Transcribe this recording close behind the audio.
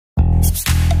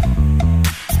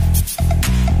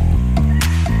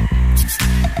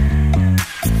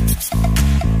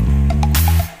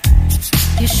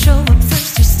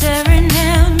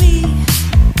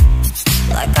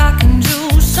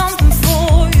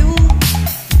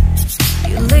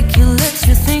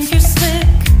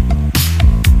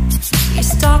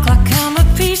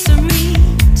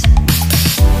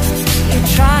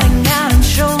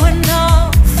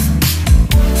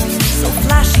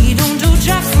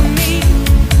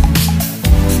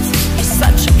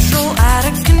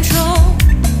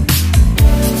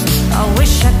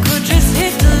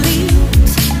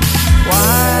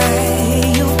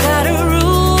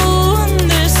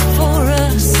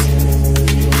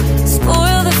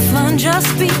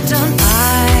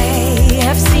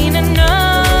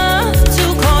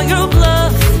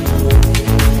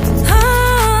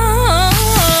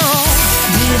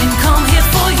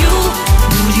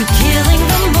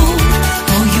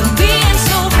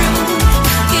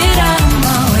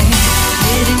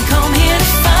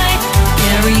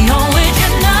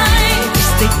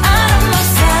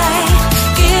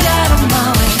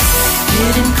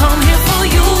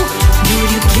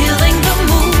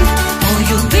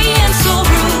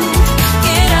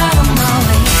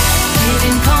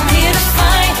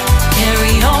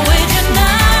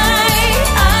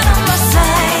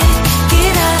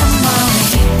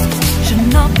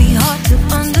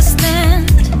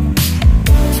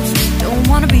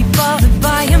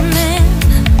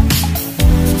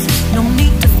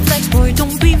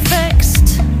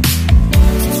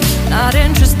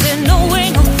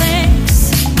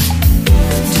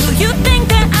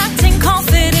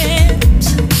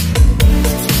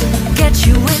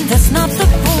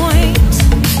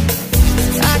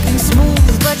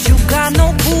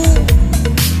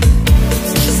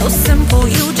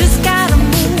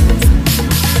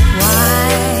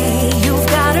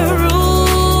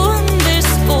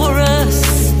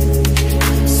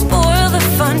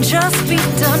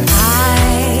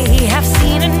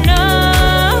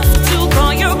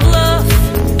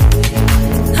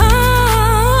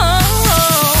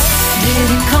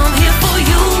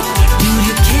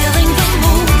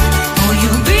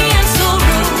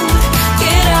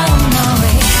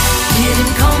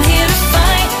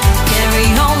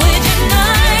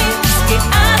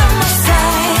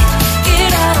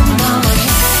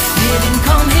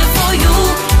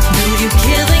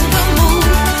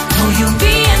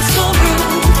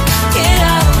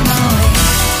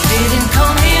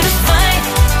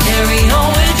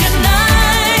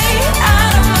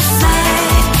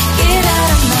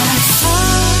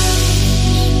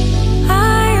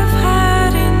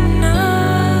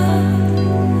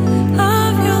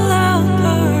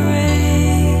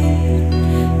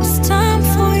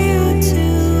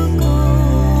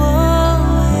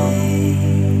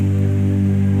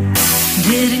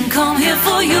Didn't come here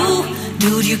for you.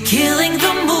 Dude, you're killing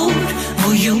the mood.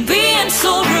 Oh, you being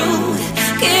so rude.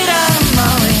 Get out of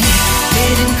my way.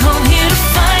 Didn't come here to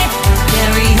fight.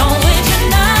 Carry on with your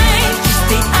night. Just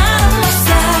stay out of my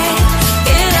sight.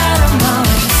 Get out of my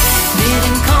way.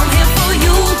 Didn't come here for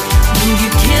you. Dude,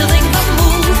 you're killing the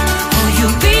mood. Oh, you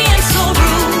being so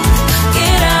rude.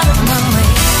 Get out of my way.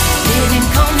 Didn't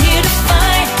come here to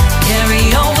fight. Carry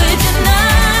on with your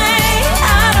night.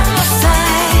 Out of my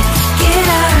sight. Get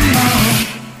out of my way.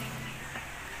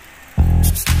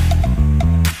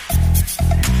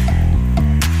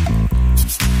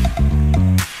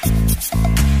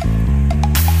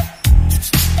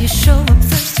 You show up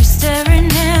thirsty,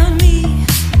 staring at me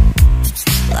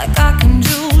like I can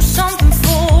do something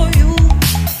for you.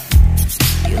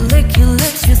 You lick your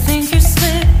lips, you think you're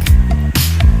slick.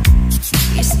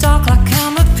 You stalk like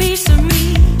I'm a piece of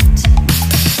meat.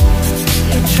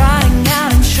 You're trying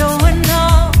out and showing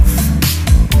off.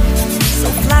 So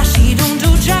flashy, don't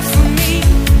do jack for me.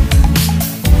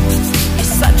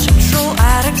 You're such a troll,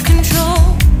 out of control.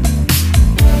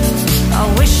 I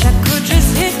wish I could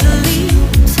just hit delete.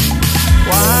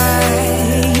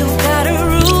 Why you gotta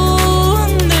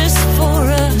ruin this for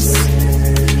us?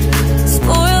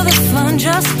 Spoil the fun,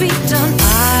 just be done.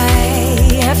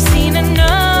 I have seen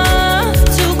enough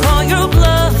to call your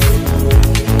bluff.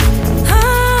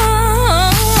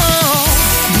 Oh,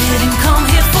 didn't come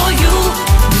here for you.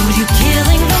 Dude, you're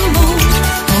killing the mood.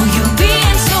 Oh, you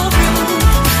being so rude.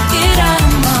 Get out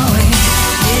of my way.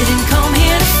 Didn't come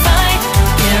here to fight.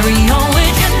 Carry on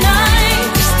with your night.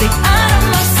 Stay out of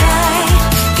my sight.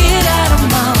 Get out of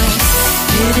my way.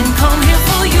 Didn't come here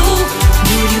for you.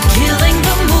 Dude, you're killing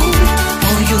the mood.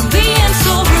 Oh, you being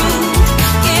so rude.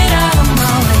 Get out of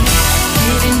my way.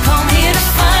 Didn't come here to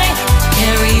fight.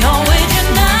 Carry on with your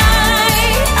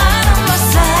night. Out of my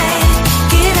sight.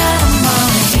 Get out of my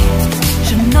way.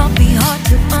 Should not be hard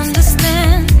to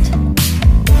understand.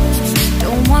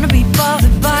 Don't wanna be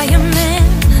bothered by a man.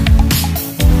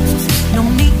 No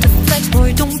need to flex,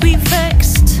 boy, don't be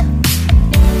vexed.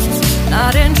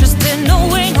 Not interested, no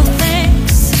way, no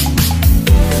thanks.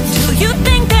 Do you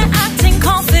think that acting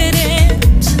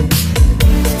confident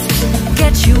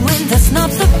get you in? That's not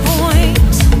the point.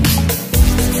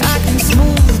 Acting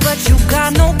smooth, but you got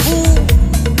no cool.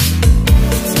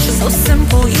 So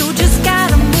simple, you just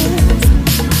gotta move.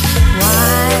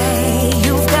 Why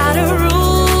you gotta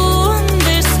ruin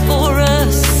this for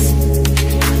us?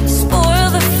 Spoil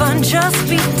the fun, just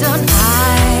be done.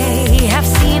 I have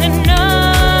seen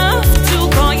enough to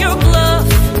call your bluff.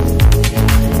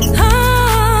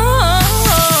 Oh,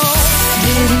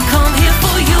 didn't come here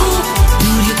for you.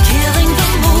 Dude, you're killing the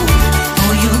mood.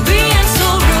 Oh, you being so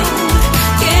rude.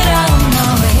 Get out of my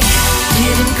way.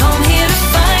 Didn't come here to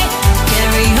fight.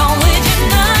 Carry on with your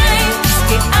night. Just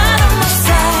get out of my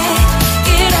sight.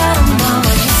 Get out of my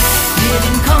way.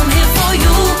 Didn't come here for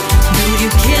you. Dude,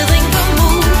 you're killing the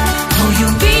mood. Oh, you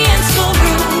being so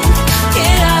rude.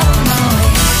 Get out of my way.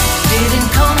 Didn't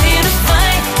come here to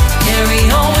fight. Carry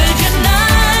on with your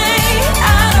night.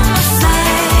 Out of my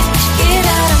sight. Get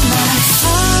out of my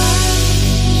sight.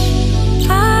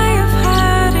 I have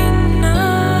had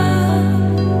enough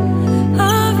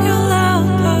of your loud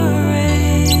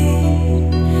parade.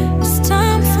 It's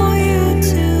time for you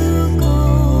to go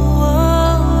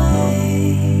away.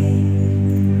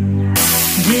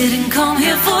 Didn't come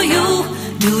here for you.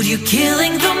 Dude, you're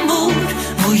killing the mood.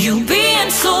 Oh, you being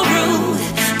so rude.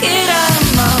 Get out of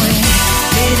my way.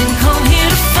 Didn't come here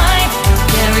to fight.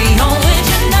 Carry on with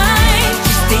your night.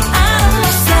 Just stay out of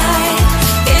my sight.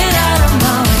 Get out of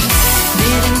my way.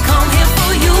 Didn't come here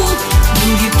for you.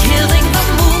 Dude, you're killing the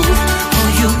mood. Oh,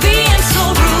 you being so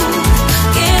rude.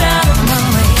 Get out of my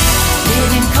way.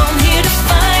 Didn't come here to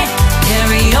fight.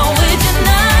 Carry on with your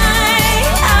night.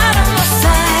 Out of my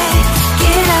sight.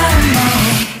 Get out of my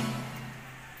way.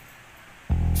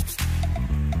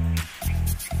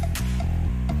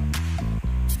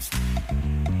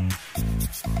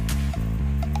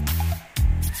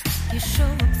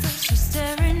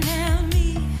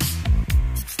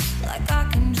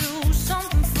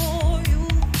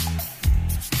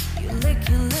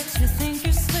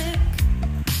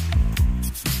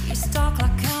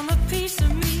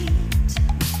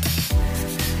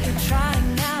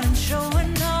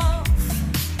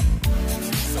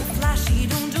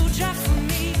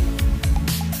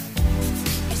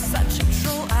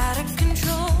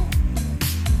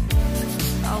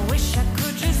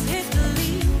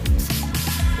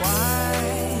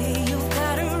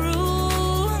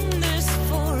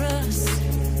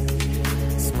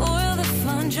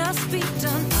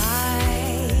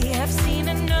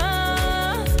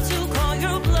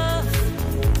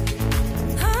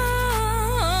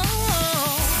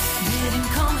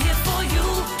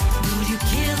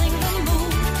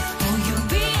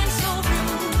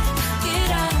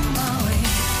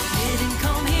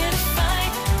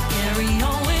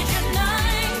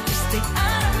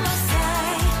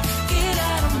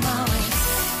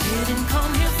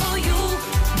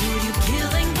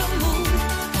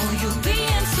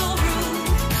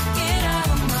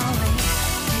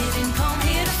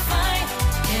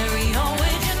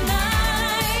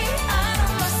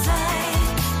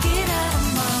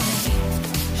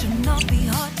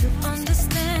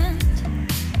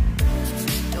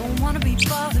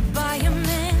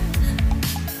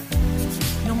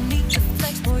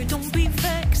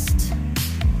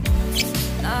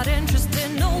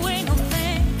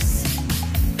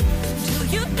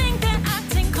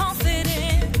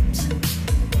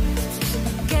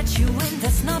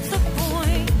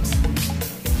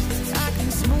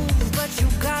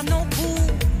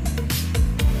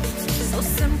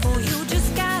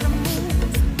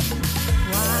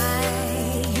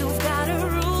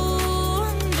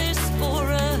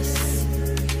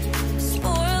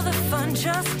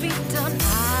 done?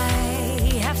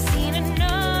 I have seen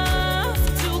enough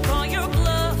to call your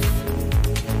bluff.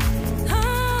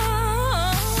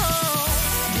 Oh,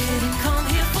 didn't come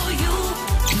here for you.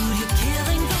 Dude, you're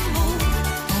killing the mood.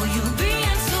 Oh, you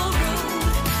being so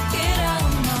rude. Get out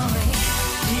of my way.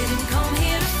 Didn't come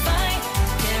here to fight.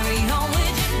 Carry on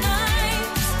with your night.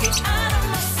 Just get out of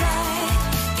my sight.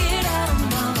 Get out of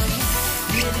my way.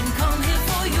 Didn't come here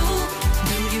for you.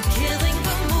 Dude, you're killing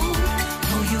the mood.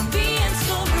 Oh, you being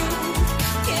so rude.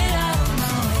 Get out of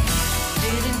my way.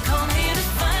 Didn't come here to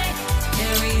fight.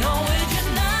 Carry on with your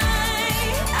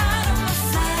night. Out of my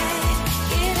sight.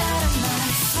 Get out of my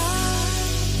sight.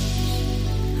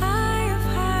 I have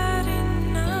had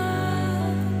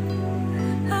enough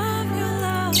of your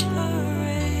love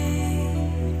parade.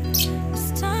 It's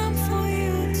time for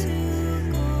you to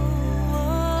go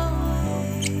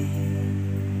away.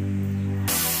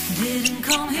 Didn't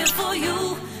come here for you.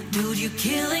 Dude, you're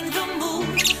killing the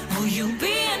mood. Oh, you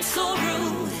being so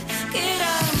rude. Get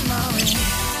out of my way.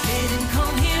 Didn't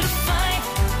come here to fight.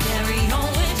 Carry on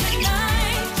with your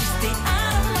night. Just stay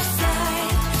out of my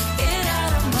sight. Get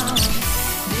out of my way.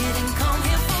 Didn't come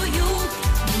here for you.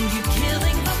 Dude, you're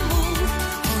killing the mood.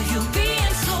 Oh, you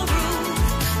being so rude.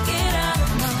 Get out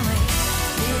of my way.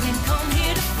 Didn't come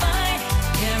here to fight.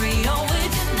 Carry on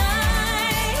with your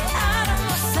night. Out of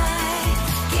my sight.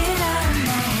 Get out of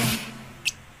my way.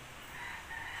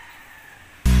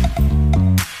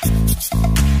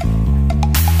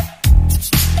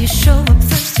 You show up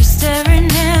thirsty, staring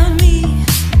at me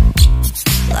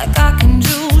like I can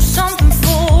do something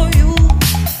for you.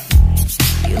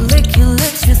 You lick your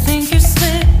lips, you think you're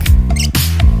slick.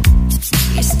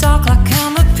 You stalk like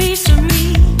I'm a piece of